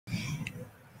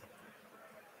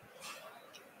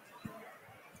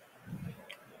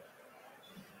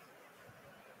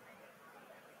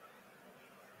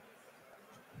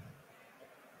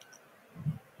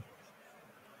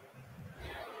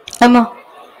Emma.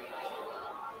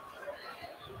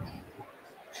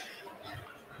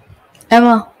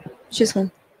 Emma. She's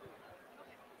gone.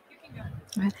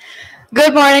 Okay.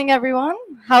 Good morning, everyone.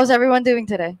 How's everyone doing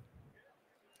today?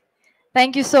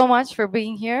 Thank you so much for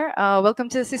being here. Welcome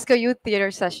to the CiscoU Theater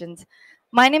Sessions.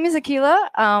 My name is Akhila.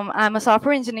 I'm a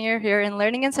software engineer here in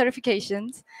Learning and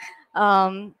Certifications.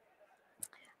 Um,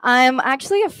 I'm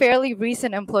actually a fairly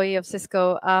recent employee of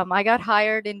Cisco. I got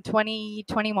hired in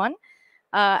 2021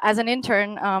 as an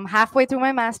intern halfway through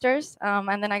my master's,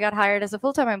 and then I got hired as a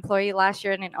full-time employee last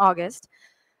year in August.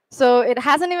 So it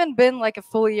hasn't even been like a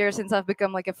full year since I've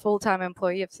become like a full-time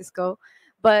employee of Cisco,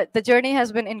 but the journey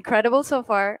has been incredible so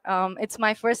far. It's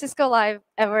my first Cisco Live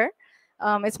ever.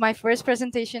 It's my first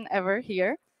presentation ever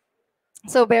here,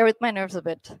 so bear with my nerves a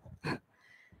bit.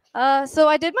 So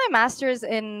I did my master's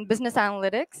in business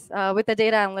analytics with a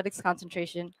data analytics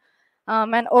concentration.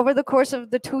 And over the course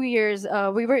of the 2 years,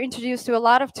 we were introduced to a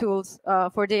lot of tools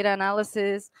for data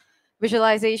analysis,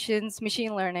 visualizations,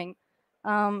 machine learning.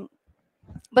 Um,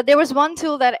 but there was one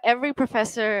tool that every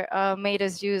professor made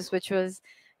us use, which was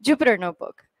Jupyter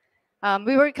Notebook.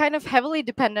 We were kind of heavily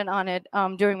dependent on it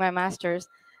during my master's.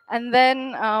 And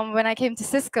then when I came to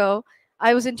Cisco,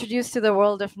 I was introduced to the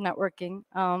world of networking.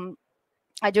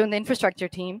 I joined the infrastructure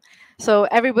team. So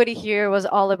everybody here was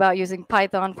all about using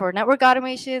Python for network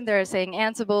automation. They're saying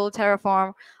Ansible,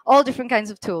 Terraform, all different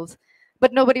kinds of tools.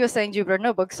 But nobody was saying Jupyter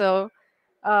Notebook. So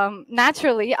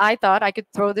naturally, I thought I could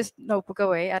throw this notebook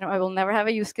away. I will never have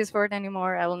a use case for it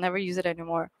anymore. I will never use it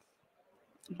anymore.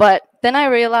 But then I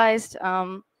realized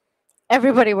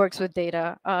everybody works with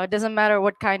data. It doesn't matter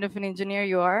what kind of an engineer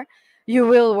you are, you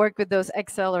will work with those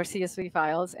Excel or CSV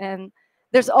files. And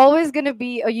there's always going to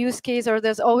be a use case, or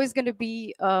there's always going to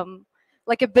be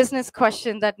like a business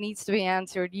question that needs to be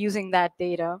answered using that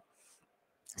data.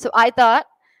 So I thought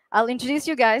I'll introduce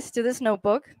you guys to this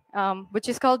notebook, which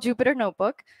is called Jupyter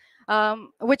Notebook,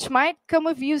 which might come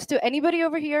of use to anybody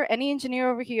over here, any engineer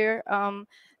over here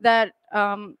that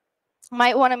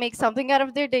might want to make something out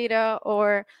of their data,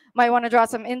 or might want to draw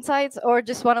some insights, or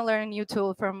just want to learn a new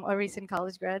tool from a recent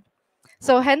college grad.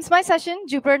 So hence my session,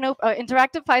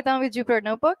 Interactive Python with Jupyter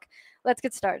Notebook. Let's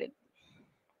get started.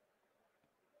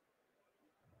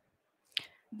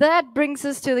 That brings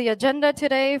us to the agenda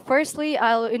today. Firstly,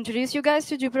 I'll introduce you guys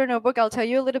to Jupyter Notebook. I'll tell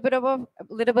you a little bit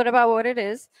about what it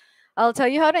is. I'll tell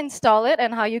you how to install it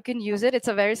and how you can use it. It's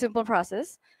a very simple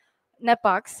process.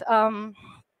 Netbox.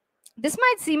 This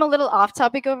might seem a little off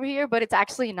topic over here, but it's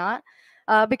actually not.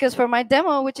 Because for my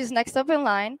demo, which is next up in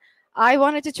line, I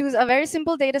wanted to choose a very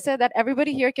simple data set that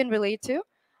everybody here can relate to.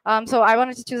 So I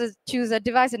wanted to choose a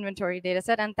device inventory data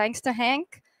set. And thanks to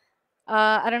Hank,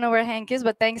 I don't know where Hank is,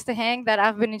 but thanks to Hank that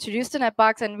I've been introduced to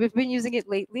Netbox, and we've been using it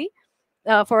lately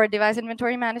for device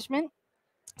inventory management.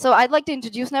 So I'd like to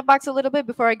introduce Netbox a little bit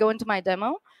before I go into my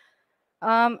demo.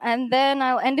 And then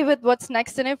I'll end it with what's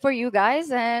next in it for you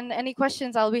guys. And any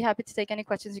questions, I'll be happy to take any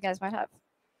questions you guys might have.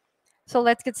 So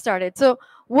let's get started. So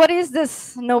what is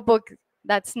this notebook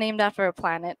that's named after a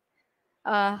planet?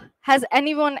 Has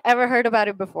anyone ever heard about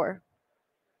it before?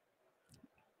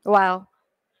 Wow.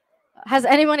 Has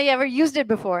anybody ever used it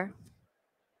before?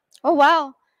 Oh,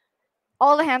 wow.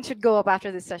 All the hands should go up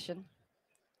after this session.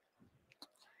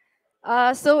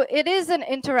 So it is an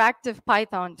interactive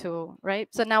Python tool, right?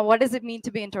 So now what does it mean to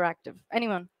be interactive?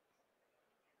 Anyone?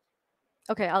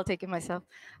 Okay, I'll take it myself.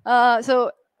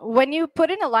 So when you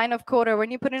put in a line of code, or when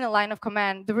you put in a line of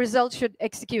command, the results should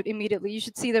execute immediately. You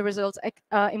should see the results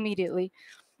immediately.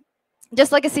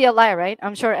 Just like a CLI, right?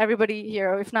 I'm sure everybody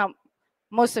here, if not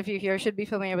most of you here, should be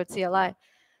familiar with CLI.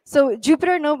 So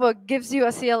Jupyter Notebook gives you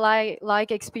a CLI-like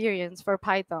experience for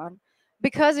Python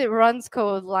because it runs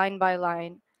code line by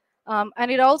line.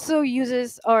 And it also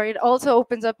it also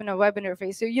opens up in a web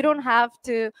interface. So you don't have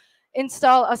to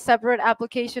install a separate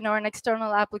application or an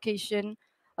external application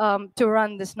to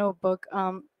run this notebook.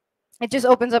 It just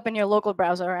opens up in your local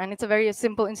browser, and it's a very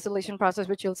simple installation process,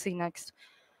 which you'll see next.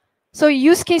 So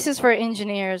use cases for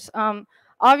engineers.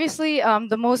 Obviously,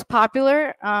 the most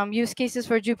popular use cases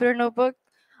for Jupyter Notebook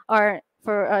are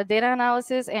for data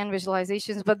analysis and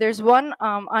visualizations. But there's one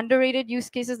underrated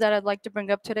use cases that I'd like to bring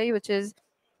up today, which is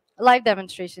live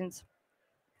demonstrations.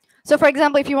 So for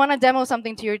example, if you want to demo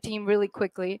something to your team really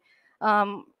quickly,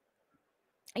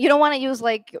 you don't want to use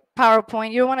like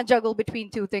PowerPoint. You don't want to juggle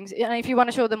between two things. And if you want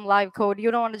to show them live code,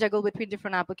 you don't want to juggle between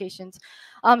different applications.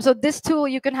 So this tool,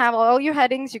 you can have all your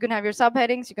headings, you can have your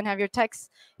subheadings, you can have your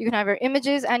text, you can have your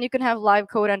images, and you can have live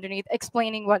code underneath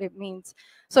explaining what it means.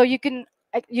 So you can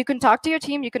talk to your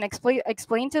team, you can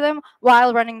explain to them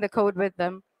while running the code with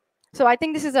them. So I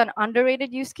think this is an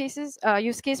underrated use case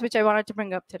which I wanted to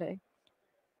bring up today.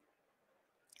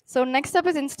 So next up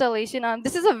is installation.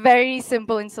 This is a very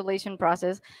simple installation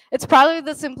process. It's probably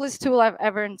the simplest tool I've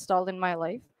ever installed in my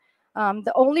life.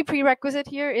 The only prerequisite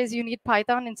here is you need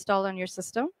Python installed on your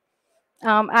system.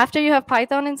 After you have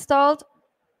Python installed,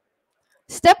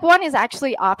 step one is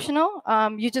actually optional.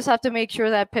 You just have to make sure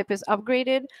that pip is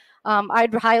upgraded.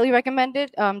 I'd highly recommend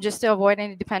it just to avoid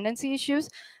any dependency issues.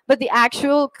 But the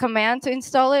actual command to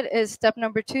install it is step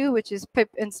number 2, which is pip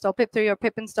install pip3 or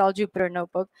pip install Jupyter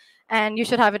Notebook. And you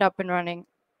should have it up and running.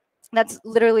 That's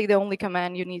literally the only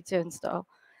command you need to install.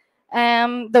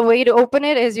 The way to open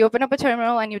it is you open up a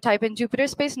terminal and you type in Jupyter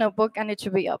space notebook and it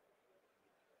should be up.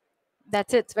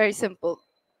 That's it. It's very simple.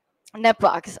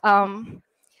 Netbox.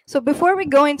 So before we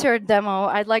go into our demo,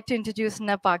 I'd like to introduce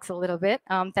Netbox a little bit.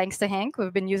 Thanks to Hank,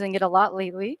 we've been using it a lot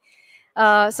lately.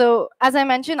 So as I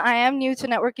mentioned, I am new to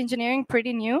network engineering,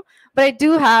 pretty new, but I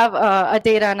do have a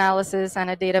data analysis and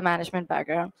a data management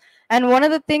background. And one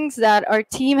of the things that our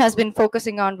team has been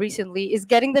focusing on recently is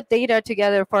getting the data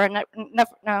together for a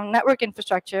network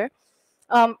infrastructure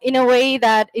in a way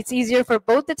that it's easier for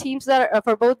both the teams that are,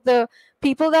 for both the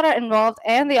people that are involved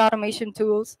and the automation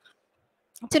tools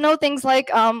to know things like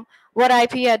what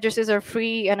IP addresses are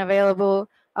free and available,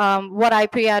 what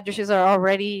IP addresses are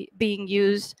already being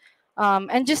used,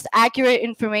 and just accurate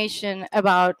information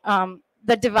about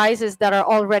the devices that are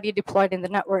already deployed in the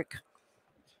network.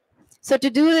 So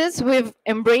to do this, we've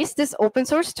embraced this open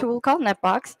source tool called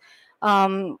Netbox.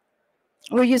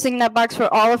 We're using Netbox for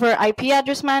all of our IP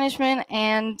address management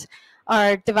and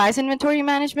our device inventory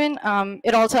management.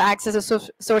 It also acts as a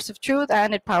source of truth,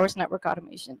 and it powers network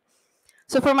automation.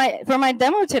 So for my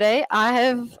demo today, I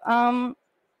have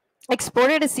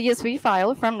exported a CSV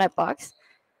file from Netbox.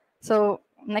 So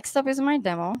next up is my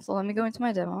demo. So let me go into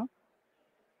my demo.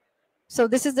 So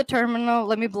this is the terminal.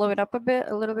 Let me blow it up a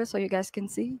little bit so you guys can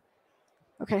see.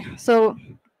 Okay, so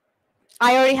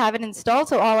I already have it installed,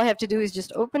 so all I have to do is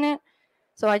just open it.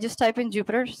 So I just type in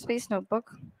Jupyter space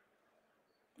notebook,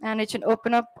 and it should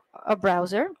open up a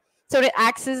browser. So it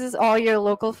accesses all your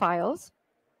local files.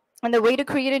 And the way to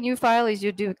create a new file is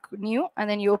you do new, and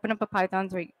then you open up a Python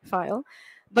 3 file.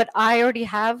 But I already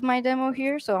have my demo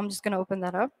here, so I'm just going to open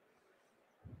that up.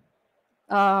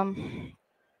 I'm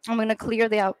going to clear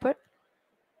the output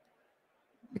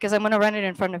because I'm going to run it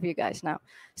in front of you guys now.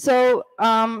 So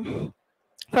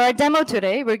for our demo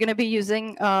today, we're going to be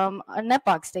using a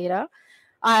Netbox data.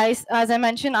 As I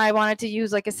mentioned, I wanted to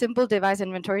use like a simple device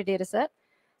inventory data set.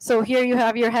 So here you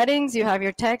have your headings, you have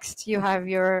your text, you have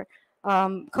your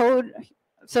code.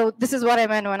 So this is what I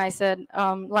meant when I said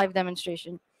live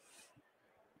demonstration.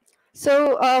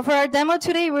 So for our demo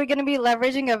today, we're going to be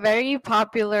leveraging a very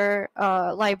popular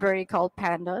library called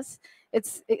Pandas.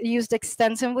 It's used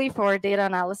extensively for data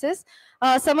analysis.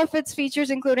 Some of its features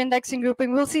include indexing,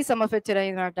 grouping. We'll see some of it today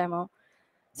in our demo.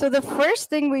 So the first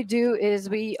thing we do is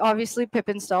we obviously pip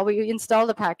install. We install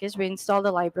the package. We install the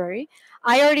library.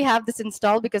 I already have this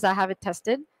installed because I have it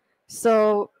tested.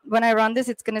 So when I run this,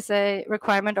 it's going to say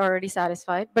requirement already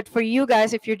satisfied. But for you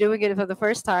guys, if you're doing it for the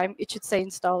first time, it should say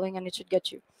installing and it should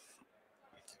get you.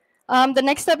 The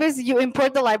next step is you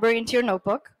import the library into your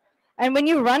notebook. And when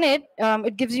you run it,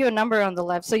 it gives you a number on the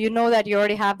left. So you know that you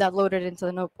already have that loaded into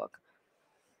the notebook.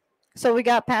 So we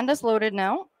got pandas loaded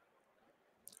now.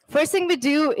 First thing we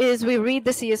do is we read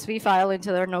the CSV file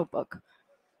into their notebook.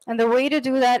 And the way to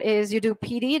do that is you do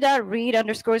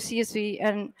pd.read_CSV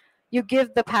and you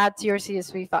give the path to your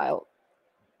CSV file.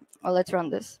 Well, let's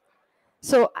run this.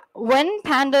 So when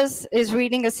Pandas is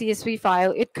reading a CSV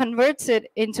file, it converts it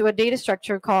into a data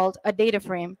structure called a data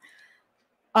frame.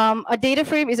 A data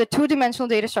frame is a two-dimensional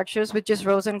data structures with just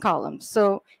rows and columns.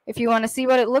 So if you want to see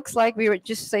what it looks like, we would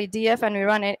just say df and we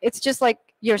run it. It's just like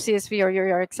your CSV or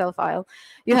your Excel file.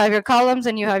 You have your columns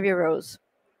and you have your rows.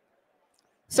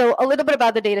 So a little bit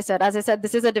about the data set. As I said,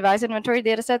 this is a device inventory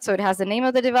data set. So it has the name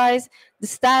of the device, the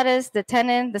status, the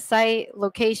tenant, the site,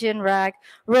 location, rack,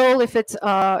 role if it's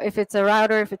a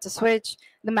router, if it's a switch,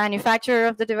 the manufacturer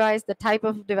of the device, the type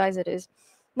of device it is.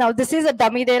 Now, this is a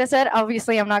dummy data set.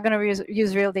 Obviously, I'm not going to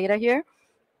use real data here.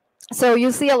 So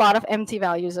you'll see a lot of empty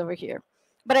values over here.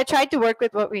 But I tried to work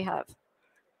with what we have.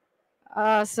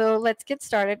 So let's get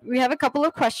started. We have a couple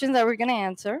of questions that we're going to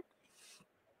answer.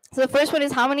 So the first one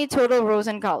is how many total rows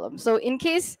and columns? So in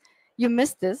case you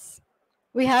missed this,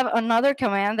 we have another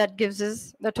command that gives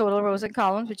us the total rows and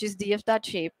columns, which is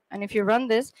df.shape. And if you run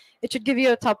this, it should give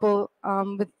you a tuple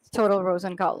with total rows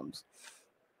and columns.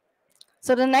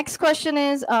 So the next question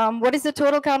is, what is the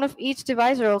total count of each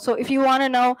device role? So if you want to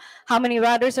know how many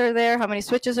routers are there, how many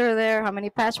switches are there, how many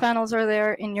patch panels are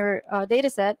there in your data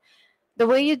set, The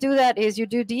way you do that is you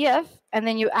do df, and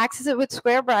then you access it with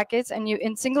square brackets, and you,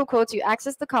 in single quotes, you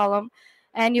access the column,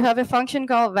 and you have a function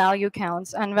called value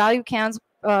counts. And value counts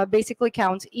basically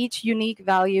counts each unique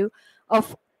value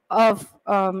of of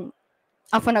um,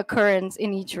 of an occurrence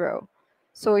in each row.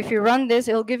 So if you run this,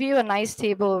 it'll give you a nice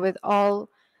table with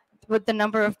the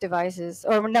number of devices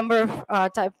or number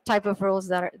of type of rows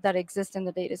that exist in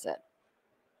the data set.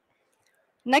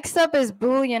 Next up is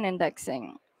Boolean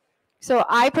indexing. So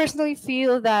I personally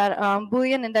feel that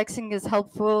Boolean indexing is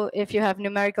helpful if you have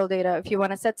numerical data. If you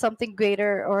want to set something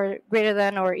greater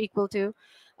than or equal to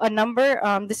a number,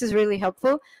 this is really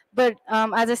helpful. But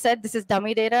as I said, this is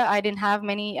dummy data. I didn't have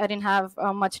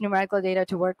much numerical data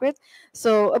to work with.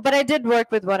 So, but I did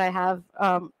work with what I have.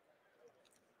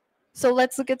 So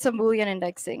let's look at some Boolean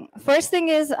indexing. First thing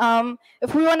is,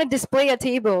 if we want to display a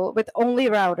table with only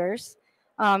routers,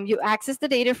 you access the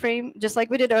data frame just like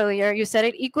we did earlier. You set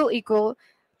it equal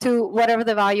to whatever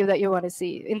the value that you want to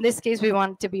see. In this case, we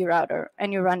want it to be router,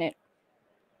 and you run it.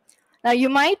 Now you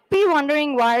might be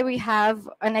wondering why we have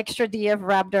an extra df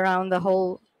wrapped around the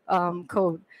whole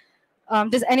code.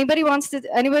 Does anybody wants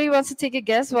to take a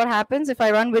guess what happens if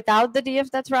I run without the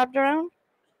df that's wrapped around?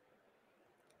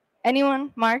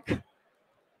 Anyone? Mark?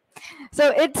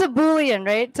 So it's a Boolean,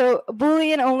 right? So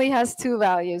Boolean only has two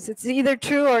values. It's either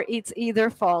true or it's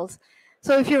either false.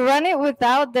 So if you run it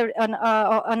without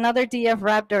another df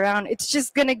wrapped around, it's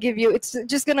just gonna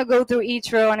go through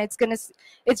each row, and it's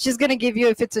just gonna give you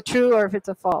if it's a true or if it's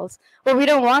a false. Well, we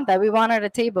don't want that. We wanted a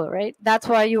table, right? That's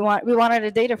why we wanted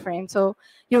a data frame. So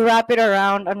you wrap it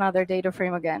around another data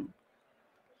frame again.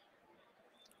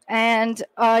 And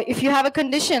if you have a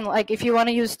condition, like if you want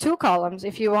to use two columns,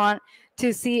 if you want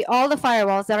to see all the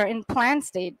firewalls that are in plan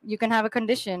state, you can have a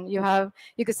condition. You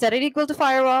could set it equal to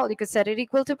firewall, you could set it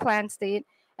equal to plan state,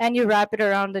 and you wrap it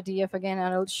around the df again,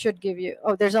 and it should give you,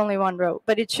 oh, there's only one row,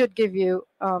 but it should give you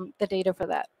the data for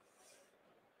that.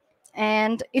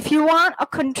 And if you want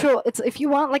if you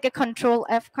want like a control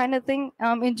F kind of thing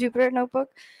in Jupyter Notebook,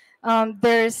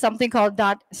 there's something called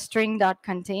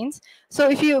 .string.contains. So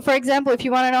if you, for example, if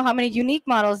you want to know how many unique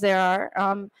models there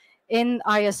are in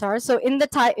ISR, so in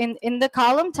the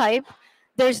column type,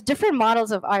 there's different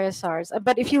models of ISRs.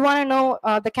 But if you want to know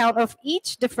the count of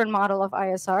each different model of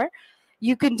ISR,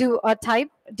 you can do a type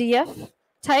df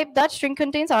type.string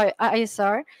contains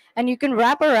ISR, and you can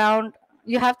wrap around.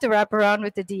 You have to wrap around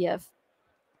with the df.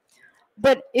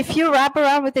 But if you wrap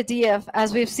around with the df,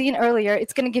 as we've seen earlier,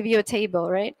 it's going to give you a table,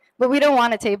 right? But we don't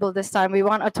want a table this time. We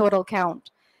want a total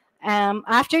count.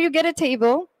 After you get a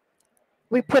table,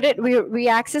 we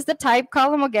access the type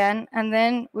column again, and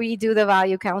then we do the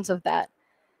value counts of that.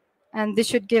 And this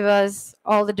should give us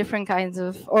all the different kinds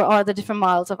of, or all the different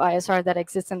models of ISR that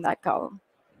exist in that column.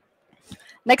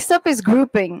 Next up is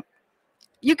grouping.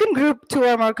 You can group two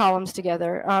or more columns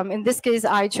together. In this case,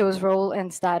 I chose role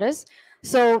and status.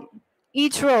 So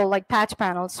each role, like patch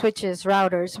panels, switches,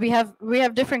 routers, we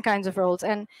have different kinds of roles,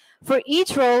 and for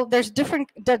each role, there's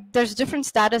different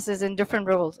statuses in different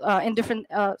roles.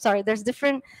 There's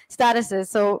different statuses.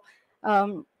 So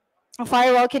a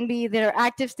firewall can be their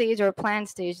active stage or planned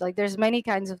stage. Like there's many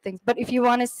kinds of things. But if you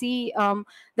want to see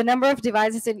the number of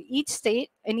devices in each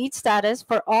state, in each status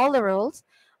for all the roles,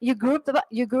 you group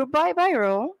by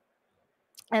role,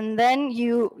 and then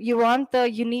you want the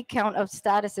unique count of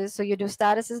statuses. So you do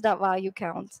statuses.value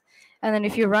counts, and then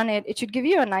if you run it, it should give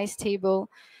you a nice table.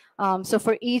 So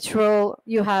for each role,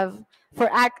 you have for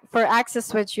access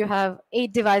switch, you have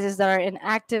 8 devices that are in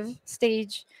active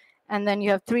stage, and then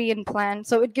you have 3 in plan.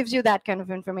 So it gives you that kind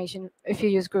of information if you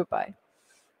use group by.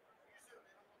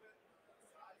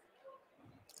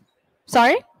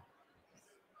 Sorry?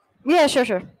 Yeah,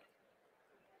 sure.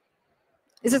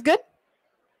 Is this good?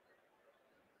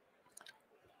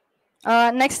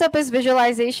 Next up is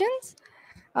visualizations.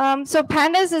 So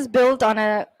Pandas is built on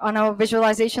a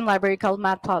visualization library called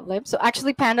Matplotlib. So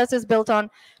actually, Pandas is built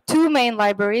on 2 main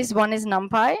libraries. One is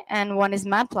NumPy and one is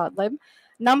Matplotlib.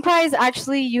 NumPy is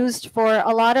actually used for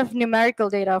a lot of numerical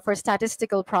data for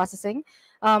statistical processing.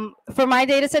 For my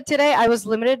data set today, I was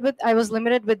limited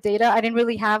with data. I didn't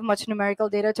really have much numerical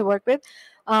data to work with.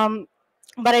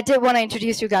 But I did want to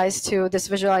introduce you guys to this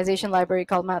visualization library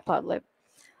called Matplotlib.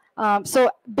 So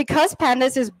because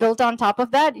Pandas is built on top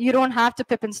of that, you don't have to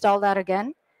pip install that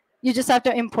again. You just have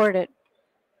to import it.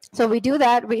 So we do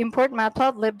that. We import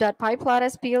matplotlib.pyplot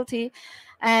as PLT.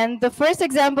 And the first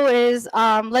example is,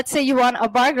 let's say you want a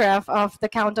bar graph of the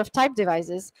count of type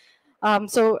devices.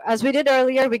 So as we did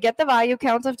earlier, we get the value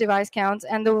counts of device counts.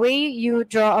 And the way you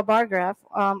draw a bar graph,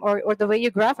 or the way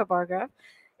you graph a bar graph,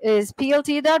 is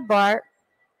plt.bar.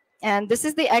 And this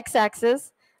is the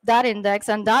x-axis. that index,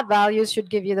 and that values should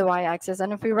give you the y-axis.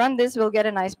 And if we run this, we'll get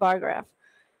a nice bar graph.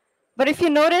 But if you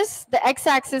notice, the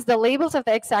x-axis, the labels of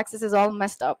the x-axis is all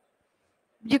messed up.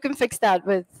 You can fix that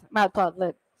with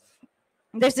Matplotlib.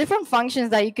 There's different functions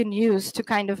that you can use to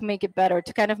kind of make it better,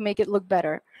 to kind of make it look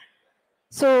better.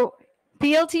 So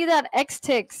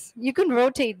plt.xticks, you can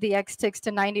rotate the xticks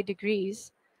to 90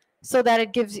 degrees so that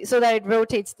it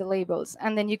rotates the labels.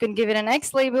 And then you can give it an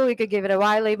X label, you could give it a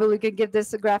Y label, you could give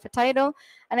this a graph a title.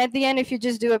 And at the end, if you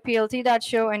just do a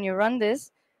plt.show and you run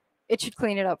this, it should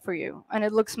clean it up for you. And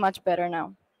it looks much better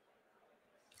now.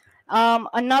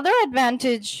 Another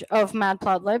advantage of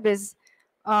Matplotlib is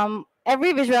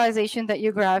every visualization that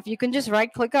you graph, you can just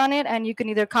right click on it and you can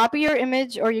either copy your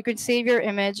image or you can save your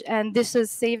image, and this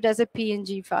is saved as a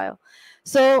PNG file.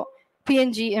 So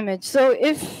PNG image. So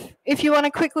if you want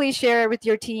to quickly share it with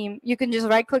your team, you can just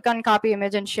right click on copy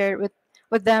image and share it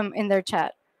with them in their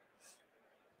chat.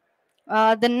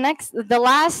 The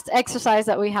last exercise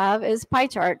that we have is pie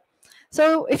chart.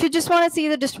 So if you just want to see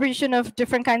the distribution of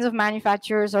different kinds of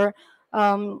manufacturers or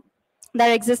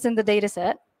that exist in the data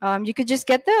set, you could just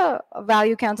get the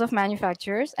value counts of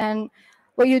manufacturers. And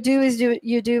what you do is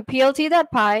you do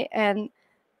plt.py, and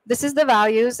this is the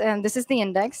values and this is the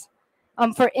index.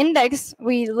 For index,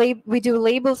 we do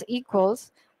labels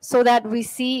equals so that we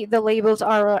see the labels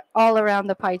are all around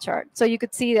the pie chart. So you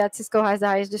could see that Cisco has the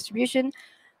highest distribution,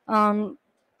 and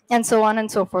so on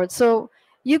and so forth. So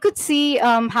you could see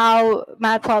how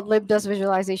Matplotlib does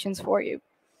visualizations for you.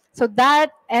 So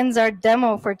that ends our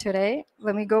demo for today.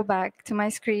 Let me go back to my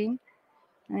screen.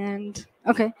 And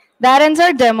okay, that ends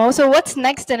our demo. So what's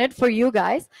next in it for you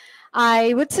guys?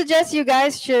 I would suggest you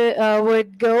guys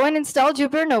would go and install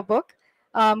Jupyter Notebook.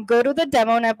 Go to the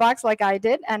demo netbox like I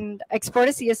did and export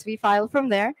a CSV file from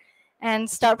there and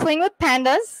start playing with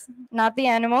pandas, not the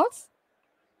animals.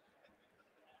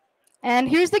 And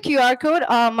here's the QR code,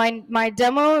 my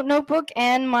demo notebook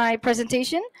and my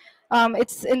presentation.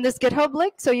 It's in this GitHub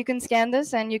link, so you can scan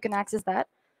this and you can access that.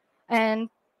 And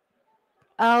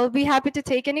I'll be happy to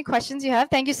take any questions you have.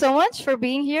 Thank you so much for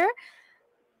being here.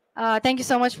 Thank you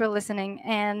so much for listening.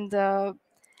 And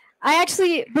I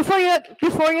actually, before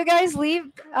you guys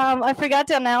leave, I forgot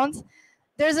to announce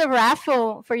there's a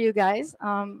raffle for you guys.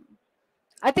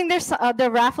 I think there's the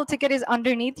raffle ticket is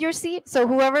underneath your seat, so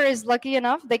whoever is lucky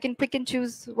enough, they can pick and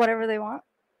choose whatever they want.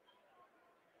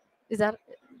 Is that?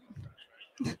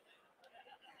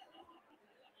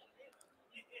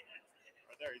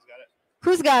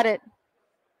 Who's got it?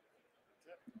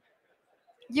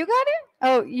 You got it?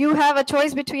 Oh, you have a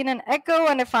choice between an Echo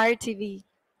and a Fire TV.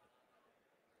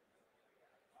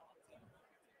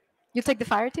 You take the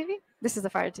Fire TV? This is the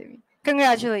Fire TV.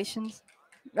 Congratulations.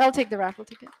 I'll take the raffle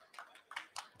ticket.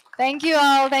 Thank you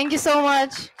all. Thank you so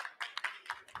much.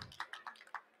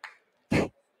 Oh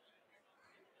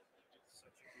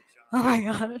my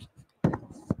God.